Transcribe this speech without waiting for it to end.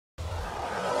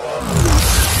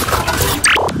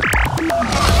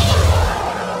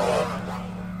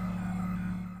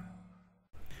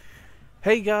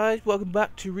Hey guys, welcome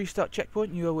back to Restart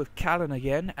Checkpoint. You are with Kallin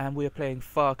again, and we are playing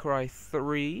Far Cry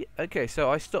 3. Okay, so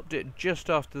I stopped it just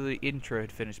after the intro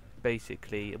had finished,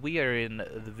 basically. We are in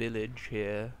the village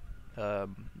here, the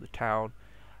town,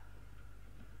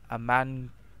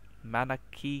 Manaki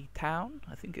Town,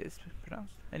 I think it is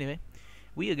pronounced. Anyway,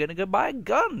 we are gonna go buy a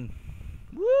gun!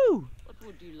 Woo! What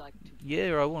would you like to buy?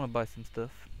 Yeah, I wanna buy some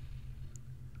stuff.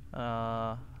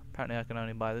 Apparently I can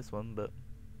only buy this one, but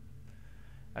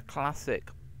a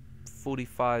classic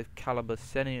 45 caliber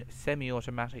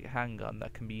semi-automatic handgun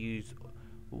that can be used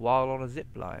while on a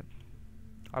zip line.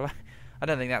 I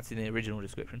don't think that's in the original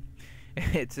description.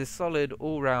 It's a solid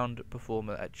all-round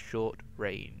performer at short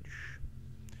range.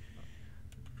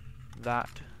 That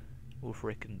will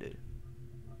frickin' do.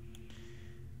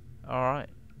 Alright,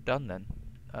 done then.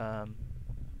 I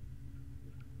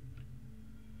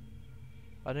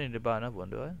don't need to buy another one,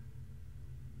 do I?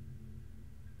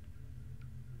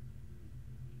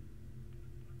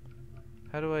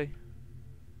 How do I...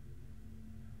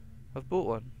 I've bought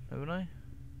one, haven't I?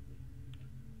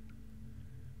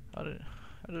 I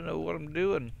don't know what I'm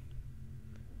doing.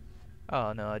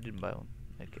 Oh no, I didn't buy one.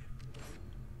 Okay.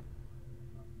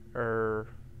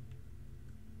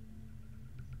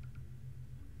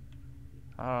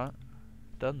 Alright.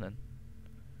 Done then.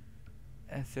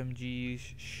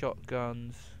 SMGs,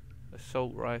 shotguns,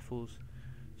 assault rifles,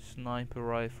 sniper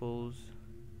rifles,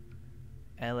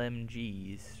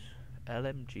 LMGs.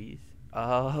 LMGs?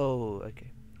 Oh,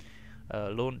 okay.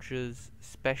 Launchers,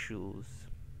 specials.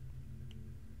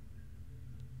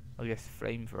 I guess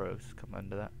flamethrowers come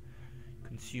under that.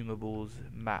 Consumables,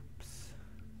 maps.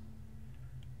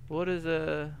 What is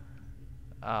a...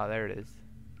 Ah, there it is.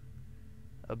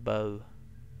 A bow.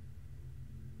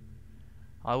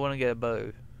 I want to get a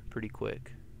bow pretty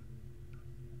quick.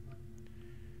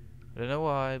 I don't know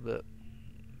why, but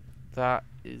that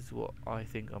is what I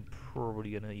think I'm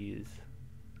probably going to use.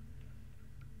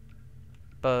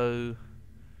 Bow,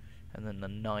 and then a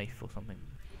knife or something.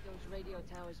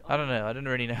 I don't know. I don't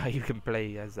really know how you can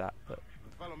play as that, but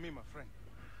follow me, my friend.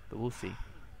 But we'll see.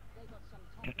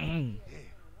 Yeah, the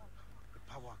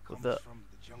power comes from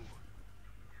the jungle.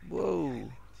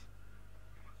 Whoa!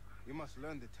 You must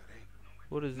learn the terrain.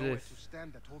 What is Know where this? to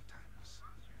stand at all times.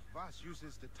 Voss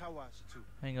uses the towers to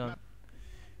Hang on.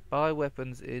 Buy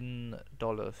weapons in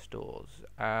dollar stores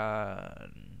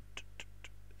and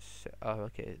oh,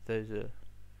 okay. Those are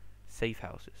safe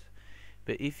houses.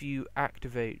 But if you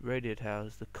activate radio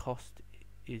towers, the cost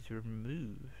is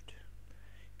removed.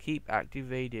 Keep active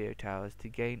radio towers to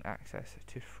gain access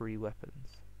to free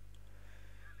weapons.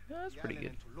 Yeah, that's pretty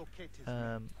good.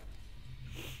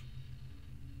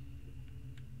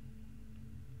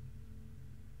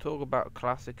 Talk about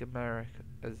classic America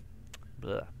as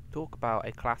talk about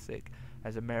a classic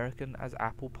as American as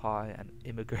apple pie and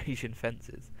immigration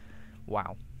fences.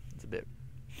 Wow, it's a bit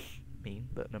mean,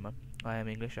 but no man. I am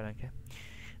English, I don't care.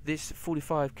 This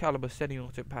 45 caliber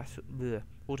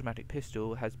semi-automatic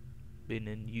pistol has been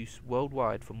in use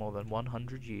worldwide for more than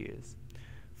 100 years.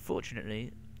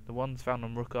 Fortunately, the ones found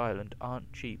on Rook Island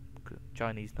aren't cheap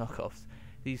Chinese knockoffs.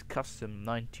 These custom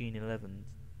 1911s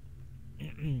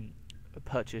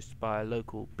purchased by a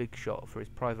local big shot for his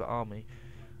private army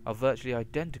are virtually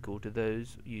identical to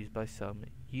those used by some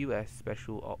US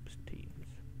special ops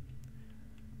teams.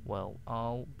 Well,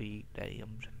 I'll be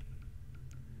damned.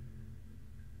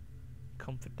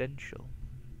 Confidential.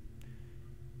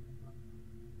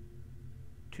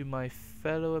 To my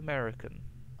fellow American,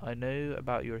 I know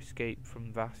about your escape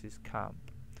from Vass's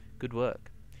camp. Good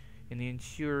work. In the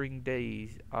ensuing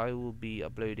days, I will be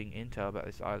uploading intel about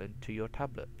this island to your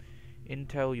tablet.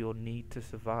 Intel you'll need to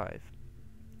survive.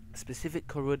 Specific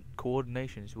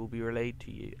coordinations will be relayed to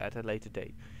you at a later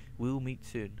date. We'll meet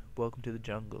soon. Welcome to the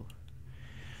jungle.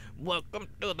 Welcome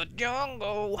to the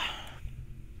jungle!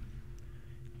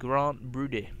 Grant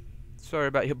Broody. Sorry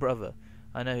about your brother.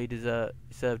 I know he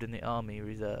served in the army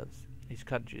reserves. His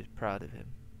country is proud of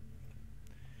him.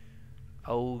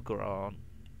 Old Grant.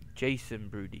 Jason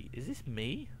Broody. Is this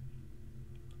me?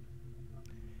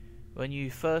 When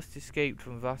you first escaped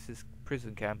from Vass's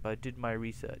prison camp, I did my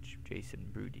research. Jason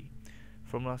Broody.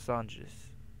 From Los Angeles.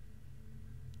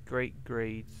 Great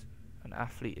grades. An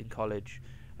athlete in college.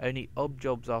 Only odd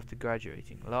jobs after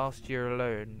graduating. Last year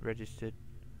alone registered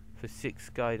for 6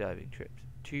 skydiving trips,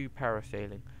 2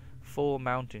 parasailing, 4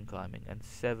 mountain climbing, and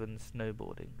 7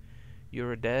 snowboarding.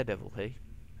 You're a daredevil, hey?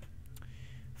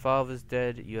 Father's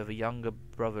dead, you have a younger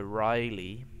brother,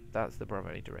 Riley. That's the brother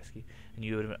I need to rescue. And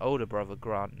you have an older brother,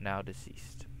 Grant, now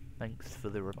deceased. Thanks for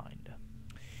the reminder.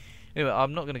 Anyway,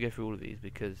 I'm not going to go through all of these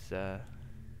because it'll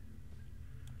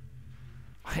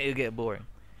get boring.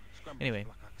 Scramblers Anyway,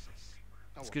 block access.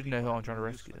 it's Our good to know who people I'm trying to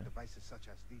have no use rescue for then. devices such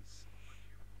as these.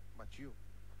 But you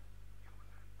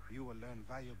will learn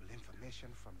valuable information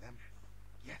from them.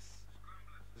 Yes,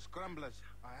 the scramblers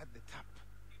are at the top.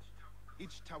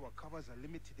 Each tower covers a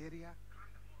limited area.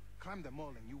 Climb them all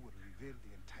and you will reveal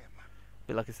the entire map.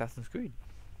 Bit like Assassin's Creed.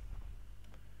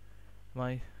 Am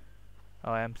I?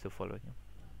 Oh, I am still following him.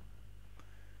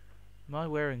 Am I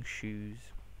wearing shoes?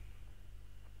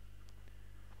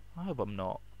 I hope I'm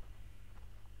not.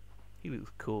 He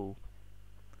looks cool.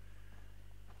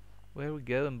 Where are we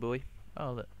going, boy?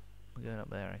 Oh, look. We're going up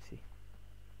there, I see.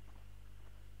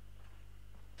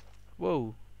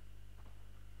 Whoa.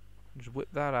 Just whip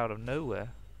that out of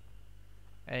nowhere.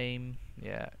 Aim.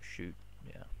 Yeah, shoot.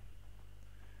 Yeah.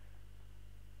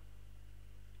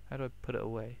 How do I put it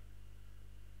away?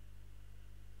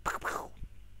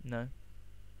 No.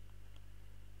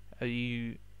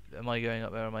 Am I going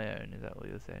up there on my own? Is that what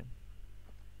you're saying?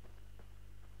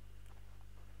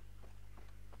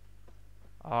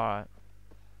 Alright.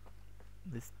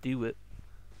 Let's do it.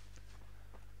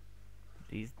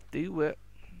 Please do it.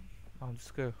 I'll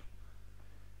just go.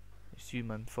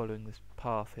 Assume I'm following this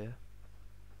path here.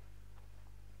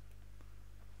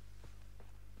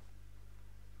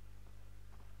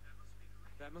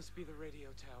 That must be the radio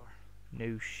tower.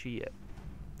 No shit.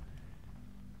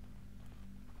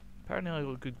 Apparently I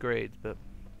got good grades, but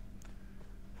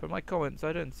from my comments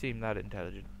I don't seem that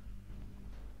intelligent.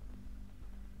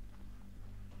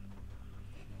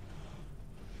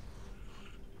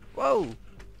 Whoa!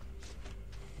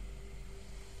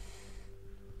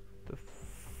 The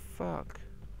fuck?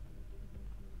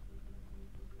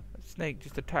 That snake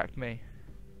just attacked me.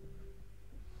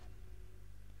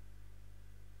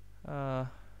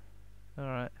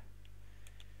 Alright.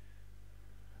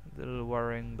 A little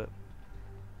worrying, but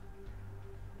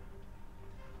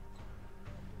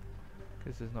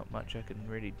because there's not much I can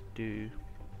really do.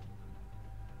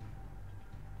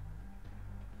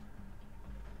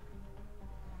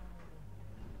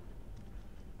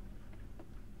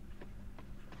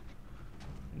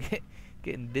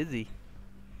 Getting dizzy.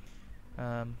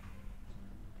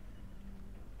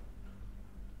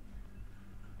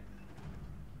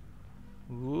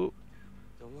 Whoop.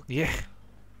 Don't look. Yeah.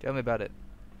 Tell me about it.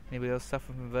 Anybody else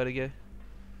suffering from vertigo?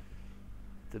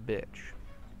 The bitch.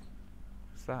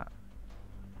 What's that?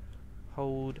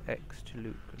 Hold X to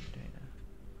loot container.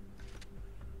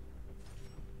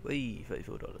 Wee,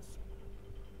 $34.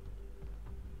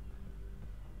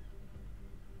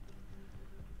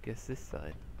 Guess this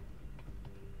side.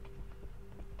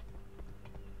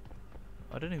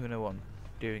 I don't even know what I'm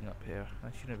doing up here.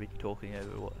 I shouldn't have been talking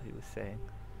over what he was saying.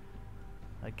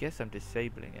 I guess I'm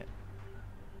disabling it.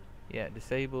 Yeah,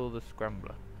 disable the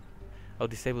scrambler. Oh,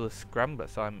 disable the scrambler,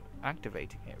 so I'm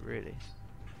activating it, really.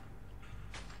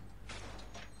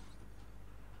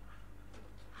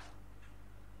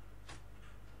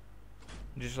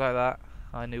 Just like that,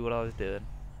 I knew what I was doing.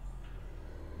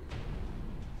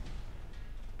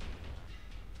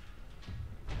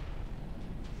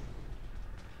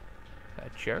 A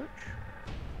church?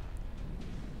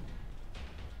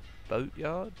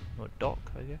 Boatyard? Or dock,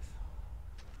 I guess.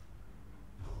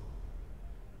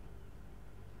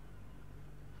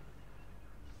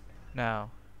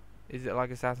 Now, is it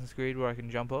like Assassin's Creed where I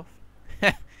can jump off?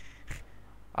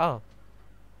 Oh.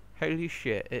 Holy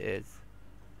shit, it is.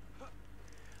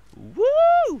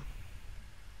 Woo!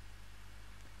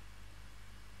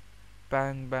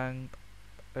 Bang bang.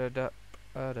 Da.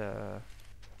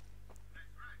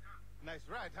 Nice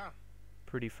ride, huh?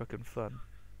 Pretty fucking fun.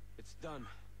 It's done.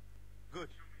 Good.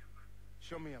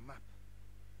 Show me a map.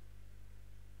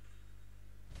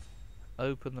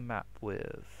 Open the map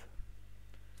with.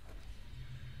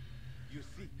 You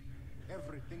see,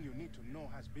 everything you need to know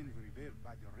has been revealed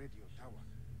by the radio tower.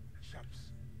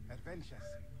 Shops, adventures.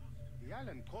 The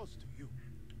island calls to you.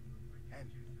 And,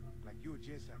 like you,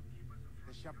 Jason,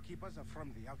 the shopkeepers are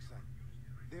from the outside.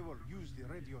 They will use the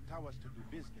radio towers to do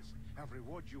business and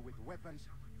reward you with weapons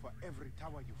for every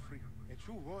tower you free. A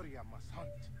true warrior must hunt.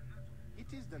 It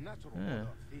is the natural order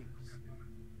of things.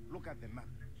 Look at the map.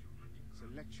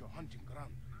 Select your hunting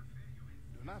ground.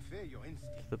 Do not fear your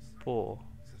instincts. The paw.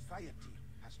 Society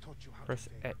has taught you how Press to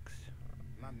fear, X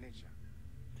not nature.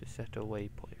 to set a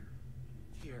waypoint.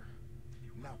 Here.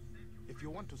 Now, if you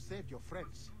want to save your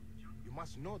friends, you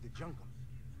must know the jungle.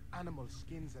 Animal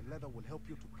skins and leather will help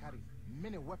you to carry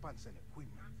many weapons and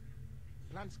equipment.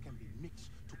 Plants can be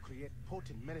mixed to create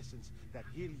potent medicines that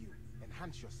heal you,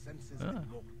 enhance your senses, and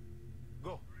more.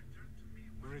 Go.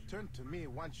 Return to me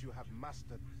once you have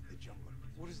mastered the jungle.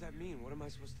 What does that mean? What am I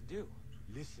supposed to do?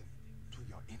 Listen to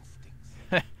your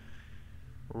instincts.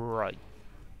 Right.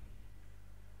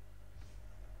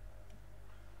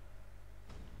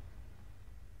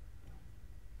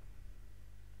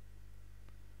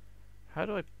 How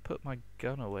do I put my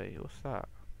gun away? What's that?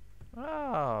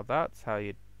 Ah, that's how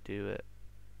you do it.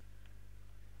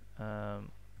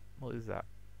 What is that?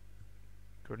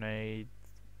 Grenade,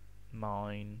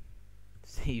 mine,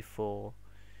 C4.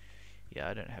 Yeah,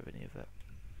 I don't have any of that.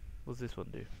 What's this one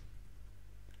do?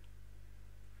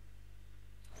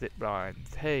 Zip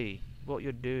lines. Hey, what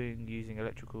you're doing using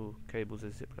electrical cables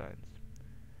as zip lines.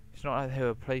 It's not like they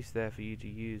were placed there for you to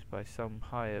use by some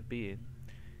higher being.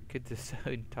 Kids are so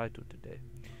entitled today.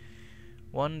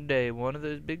 One day, one of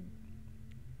those big...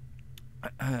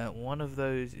 one of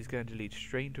those is going to lead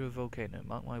straight into a volcano,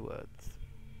 mark my words.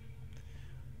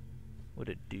 What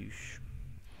a douche.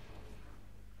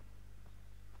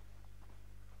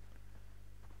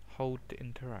 Hold to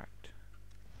interact.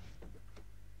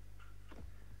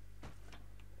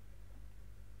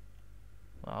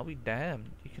 Well, I'll be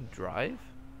damned. You can drive?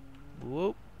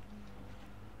 Whoop.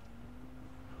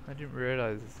 I didn't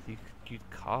realize you could use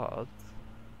cards.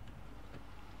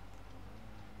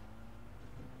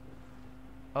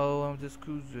 Oh, I'm just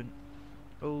cruising.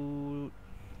 Oh.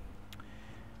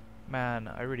 Man,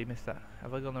 I really missed that.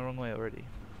 Have I gone the wrong way already?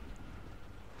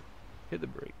 Hit the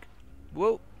brake.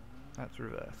 Whoa. That's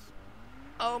reverse.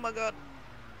 Oh my god.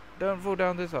 Don't fall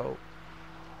down this hole.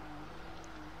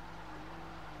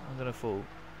 I'm gonna fall.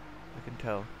 I can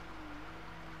tell.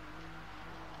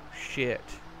 Shit.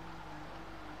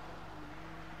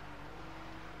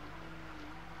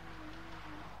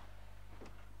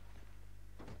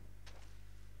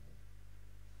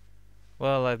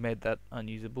 Well, I've made that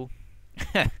unusable.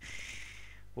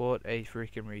 What a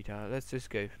freaking retard. Let's just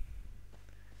go.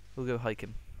 We'll go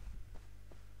hiking.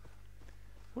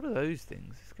 What are those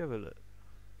things? Let's go have a look.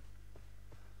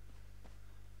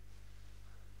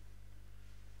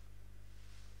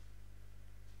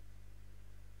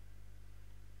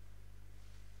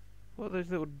 What are those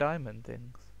little diamond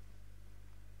things?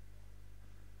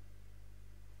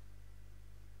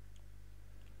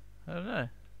 I don't know.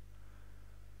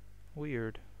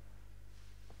 Weird.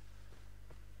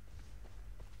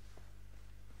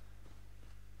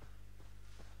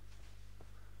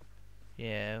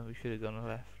 Yeah, we should have gone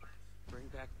left. Bring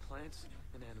back plants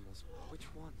and animals.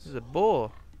 Which ones? There's a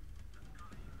boar.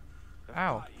 I've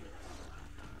Ow. got you.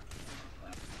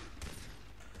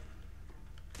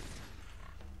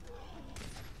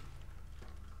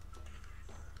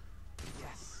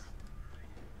 Yes.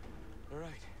 All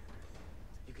right.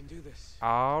 You can do this.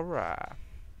 Alright.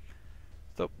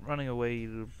 Stop running away, you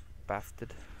little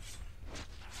bastard.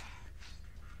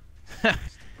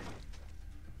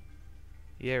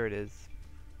 Here it is.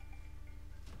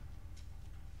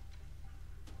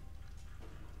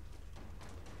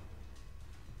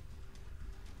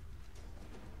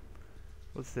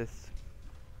 What's this?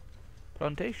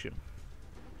 Plantation.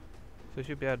 So I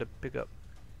should be able to pick up.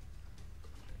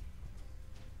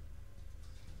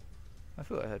 I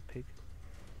thought I had pig.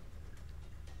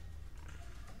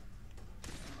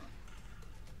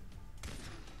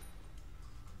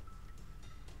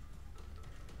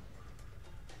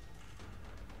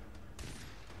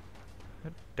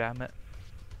 God damn it.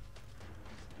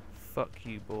 Fuck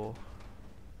you, boar.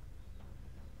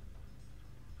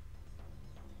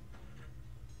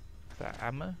 Is that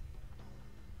ammo?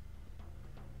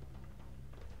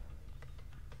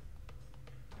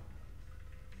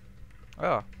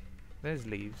 Oh, there's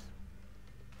leaves.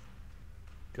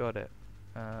 Got it.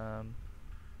 How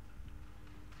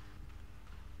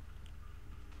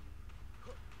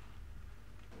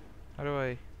do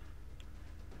I...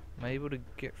 Am I able to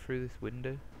get through this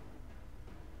window?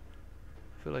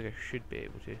 I feel like I should be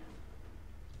able to. I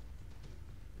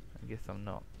guess I'm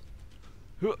not.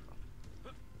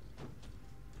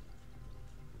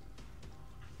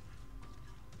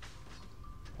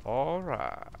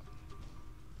 Alright.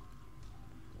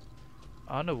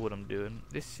 I know what I'm doing.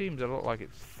 This seems a lot like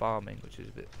it's farming, which is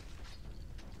a bit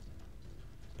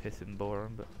pissing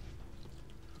boring, but...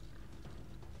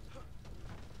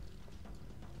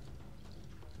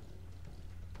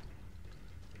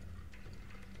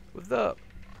 What's up?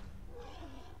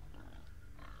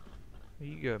 Where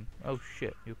you going? Oh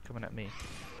shit, you're coming at me.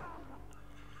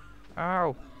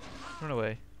 Ow! Run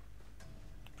away.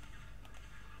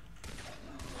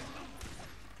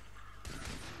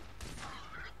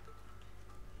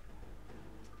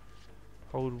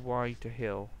 Hold Y to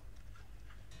heal.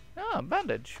 Ah,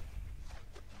 bandage.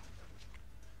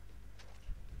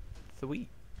 Sweet.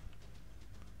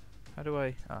 How do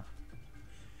I... Ah.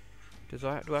 Do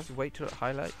I have to wait till it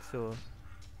highlights, or...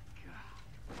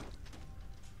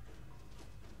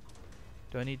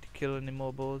 Do I need to kill any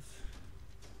more boars?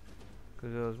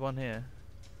 Because there was one here.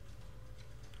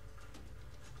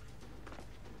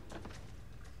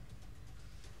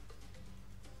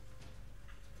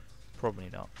 Probably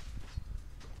not.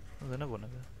 Oh, there's another one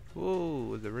over there. Whoa,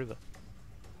 there's a river.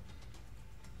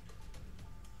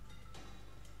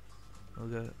 We'll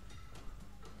go.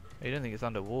 Oh, you don't think it's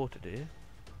underwater, do you?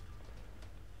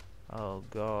 Oh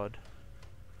god.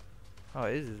 Oh,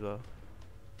 it is as well.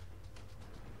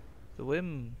 The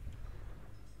whim.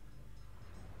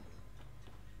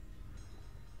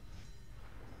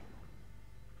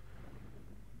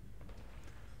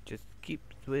 Just keep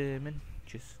swimming.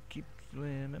 Just keep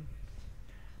swimming.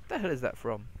 What the hell is that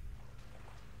from?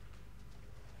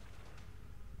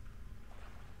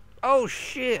 Oh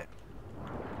shit!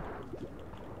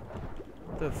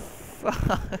 The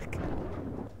fuck?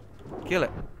 Kill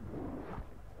it.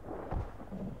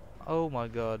 Oh my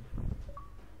god.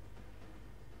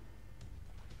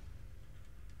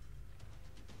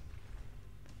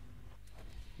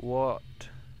 What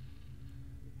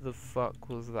the fuck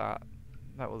was that?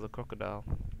 That was a crocodile.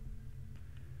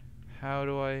 How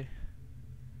do I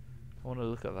want to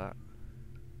look at that?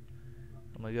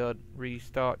 Oh my god,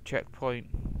 restart checkpoint.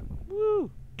 Woo!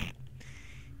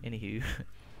 Anywho.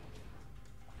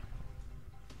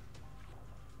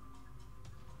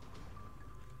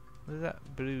 What is that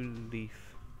blue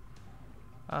leaf?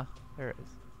 Ah, there it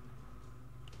is.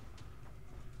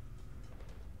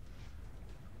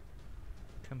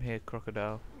 Come here,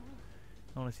 crocodile.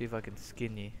 I want to see if I can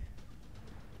skin you.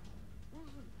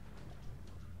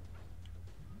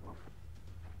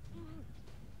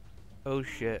 Oh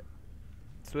shit.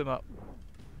 Swim up.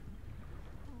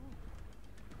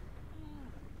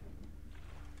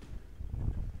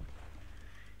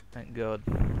 Thank god.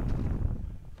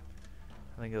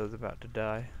 I think I was about to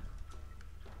die.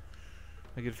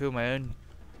 I could feel my own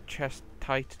chest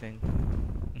tightening.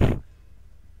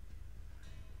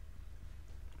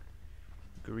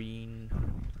 Green.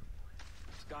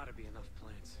 There's gotta be enough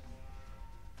plants.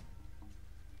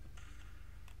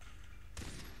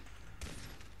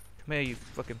 Come here, you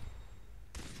fucking.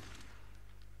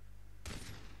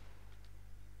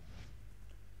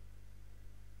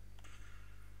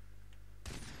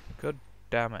 God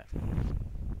damn it.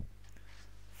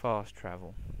 Fast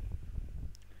travel.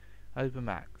 Open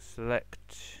map.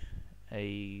 Select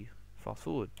a fast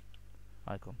forward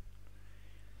icon.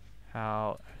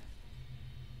 How?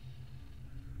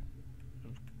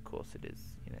 Of course it is,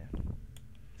 you know.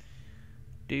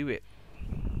 Do it.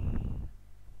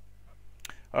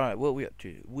 Alright, what are we up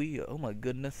to? Oh my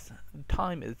goodness.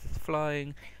 Time is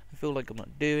flying. I feel like I'm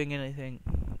not doing anything.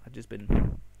 I've just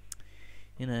been,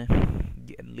 you know,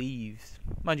 getting leaves.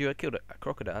 Mind you, I killed a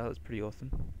crocodile. That's pretty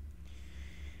awesome.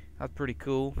 That's pretty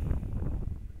cool.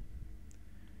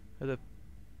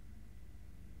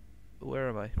 Where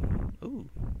am I? Ooh.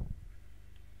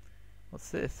 What's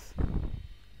this?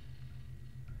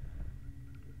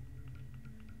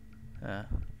 Ah,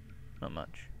 not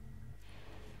much.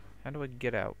 How do I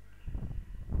get out?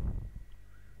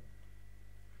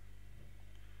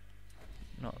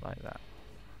 Not like that.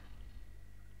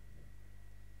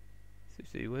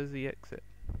 See, where's the exit?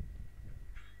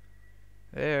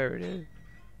 There it is.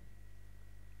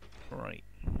 Right.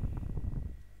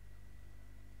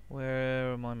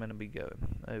 Where am I meant to be going?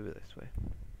 Over this way.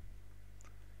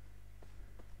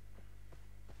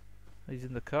 He's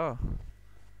in the car.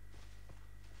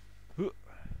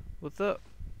 What's up?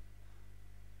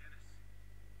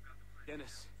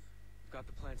 Dennis, we've got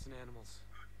the plants and animals.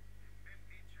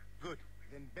 Good.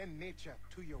 Then bend nature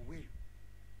to your will.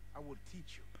 I will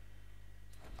teach you.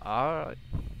 Alright.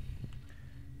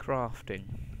 Crafting.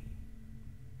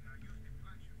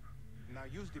 Now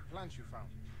use the plants you found.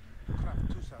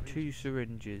 Craft 2 syringes. 2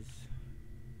 syringes.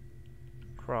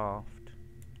 Craft.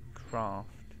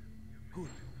 Good,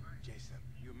 Jason.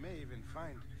 You may even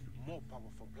find more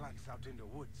powerful plants out in the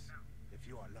woods, if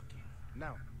you are lucky.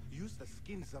 Now, use the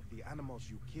skins of the animals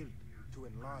you killed to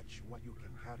enlarge what you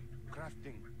can carry.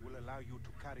 Crafting will allow you to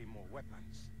carry more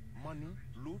weapons, money,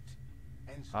 loot,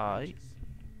 and syringes.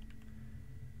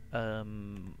 There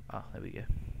we go.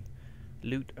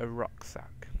 Loot a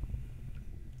rucksack.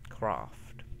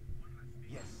 Craft.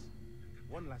 Yes.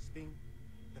 One last thing,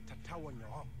 the tattoo on your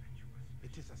arm.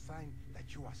 It is a sign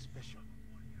that you are special,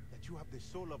 that you have the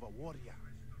soul of a warrior.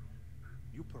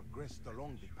 You progressed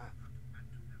along the path.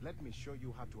 Let me show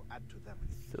you how to add to them.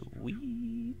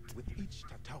 Sweet. With each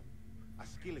tattoo, a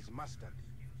skill is mastered.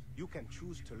 You can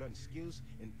choose to learn skills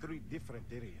in 3 different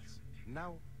areas.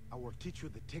 Now, I will teach you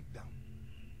the takedown.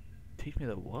 Teach me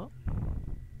the what?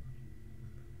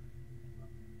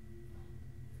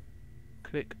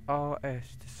 Click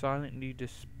RS to silently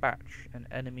dispatch an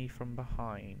enemy from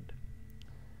behind.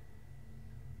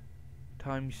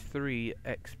 ×3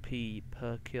 XP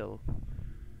per kill.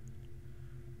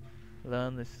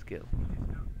 Learn this skill.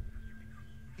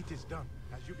 It is done.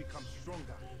 As you become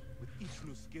stronger, with each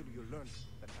new skill you learn,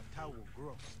 the Tatau will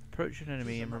grow. Approach an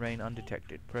enemy and remain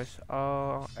undetected. Press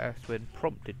RS when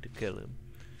prompted to kill him.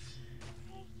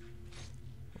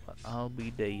 Well, I'll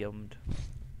be damned.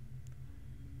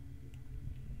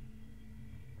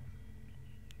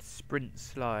 Sprint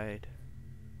slide.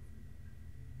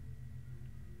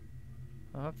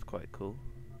 Oh, that's quite cool.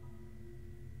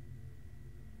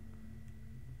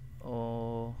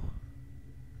 Or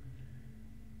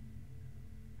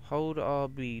hold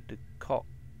RB to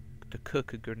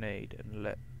cook a grenade and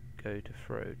let go to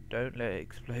throw. Don't let it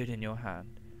explode in your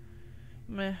hand.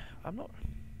 Meh, I'm not.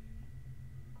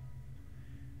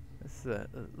 It's a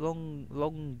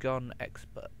long gun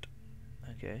expert.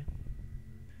 Okay.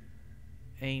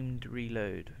 Aimed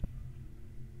reload.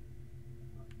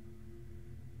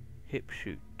 Hip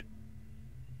shoot.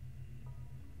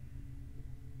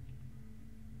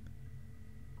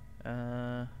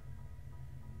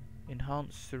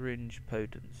 Enhanced syringe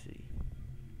potency.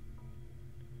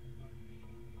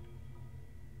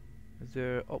 Is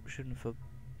there an option for?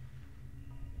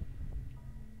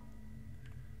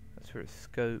 That's for a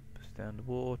scope, stand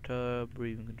water,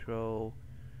 breathing control,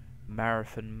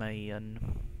 marathon man.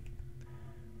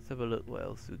 Let's have a look what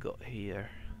else we got here.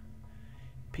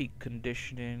 Peak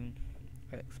conditioning,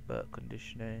 expert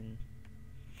conditioning,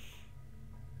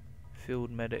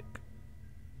 field medic,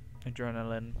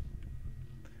 adrenaline.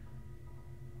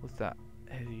 What's that?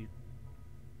 Heavy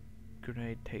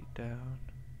grenade takedown.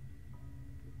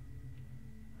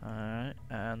 Alright,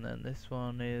 and then this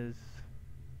one is.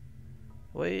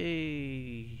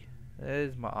 Whee!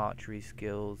 There's my archery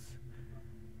skills.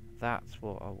 That's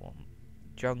what I want.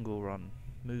 Jungle run.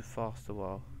 Move faster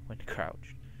while when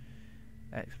crouched.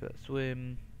 Expert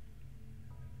swim.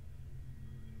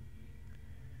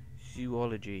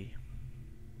 Zoology.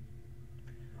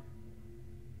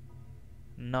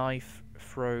 Knife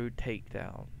throw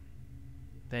takedown.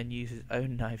 Then use his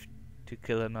own knife to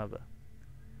kill another.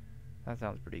 That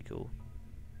sounds pretty cool.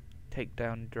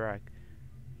 Takedown drag.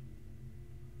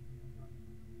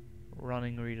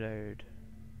 Running reload.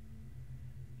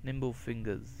 Nimble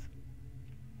fingers.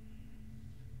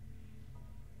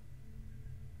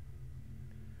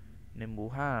 Nimble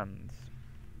hands.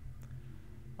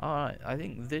 Alright, I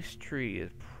think this tree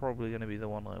is probably going to be the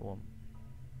one I want.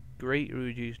 Great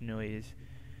reduced noise.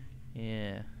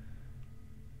 Yeah.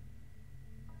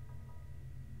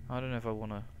 I don't know if I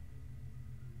want to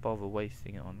bother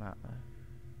wasting it on that though.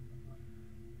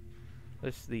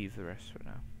 Let's leave the rest for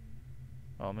now.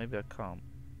 Oh, maybe I can't.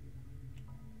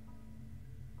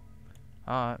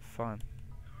 Alright, fine.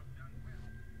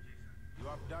 You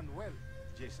have done well,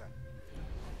 Jason.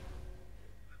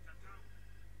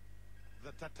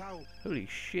 The Tatau. Holy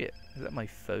shit, is that my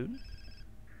phone?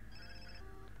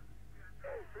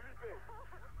 Hey, Felipe.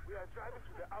 We are driving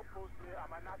to the outpost near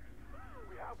Amanati.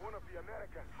 We have one of the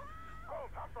Americans. Come,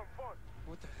 have some fun.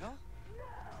 What the hell?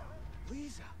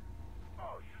 Lisa.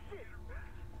 Oh, shit.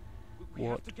 We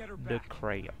What have to get her the back.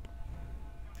 crap.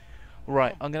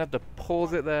 Right, I'm gonna have to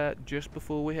pause it there just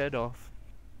before we head off.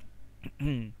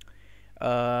 Yeah,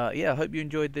 I hope you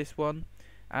enjoyed this one,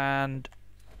 and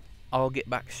I'll get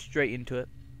back straight into it.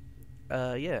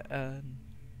 Yeah,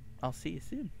 I'll see you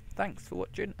soon. Thanks for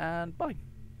watching, and bye.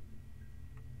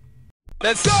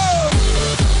 Let's go!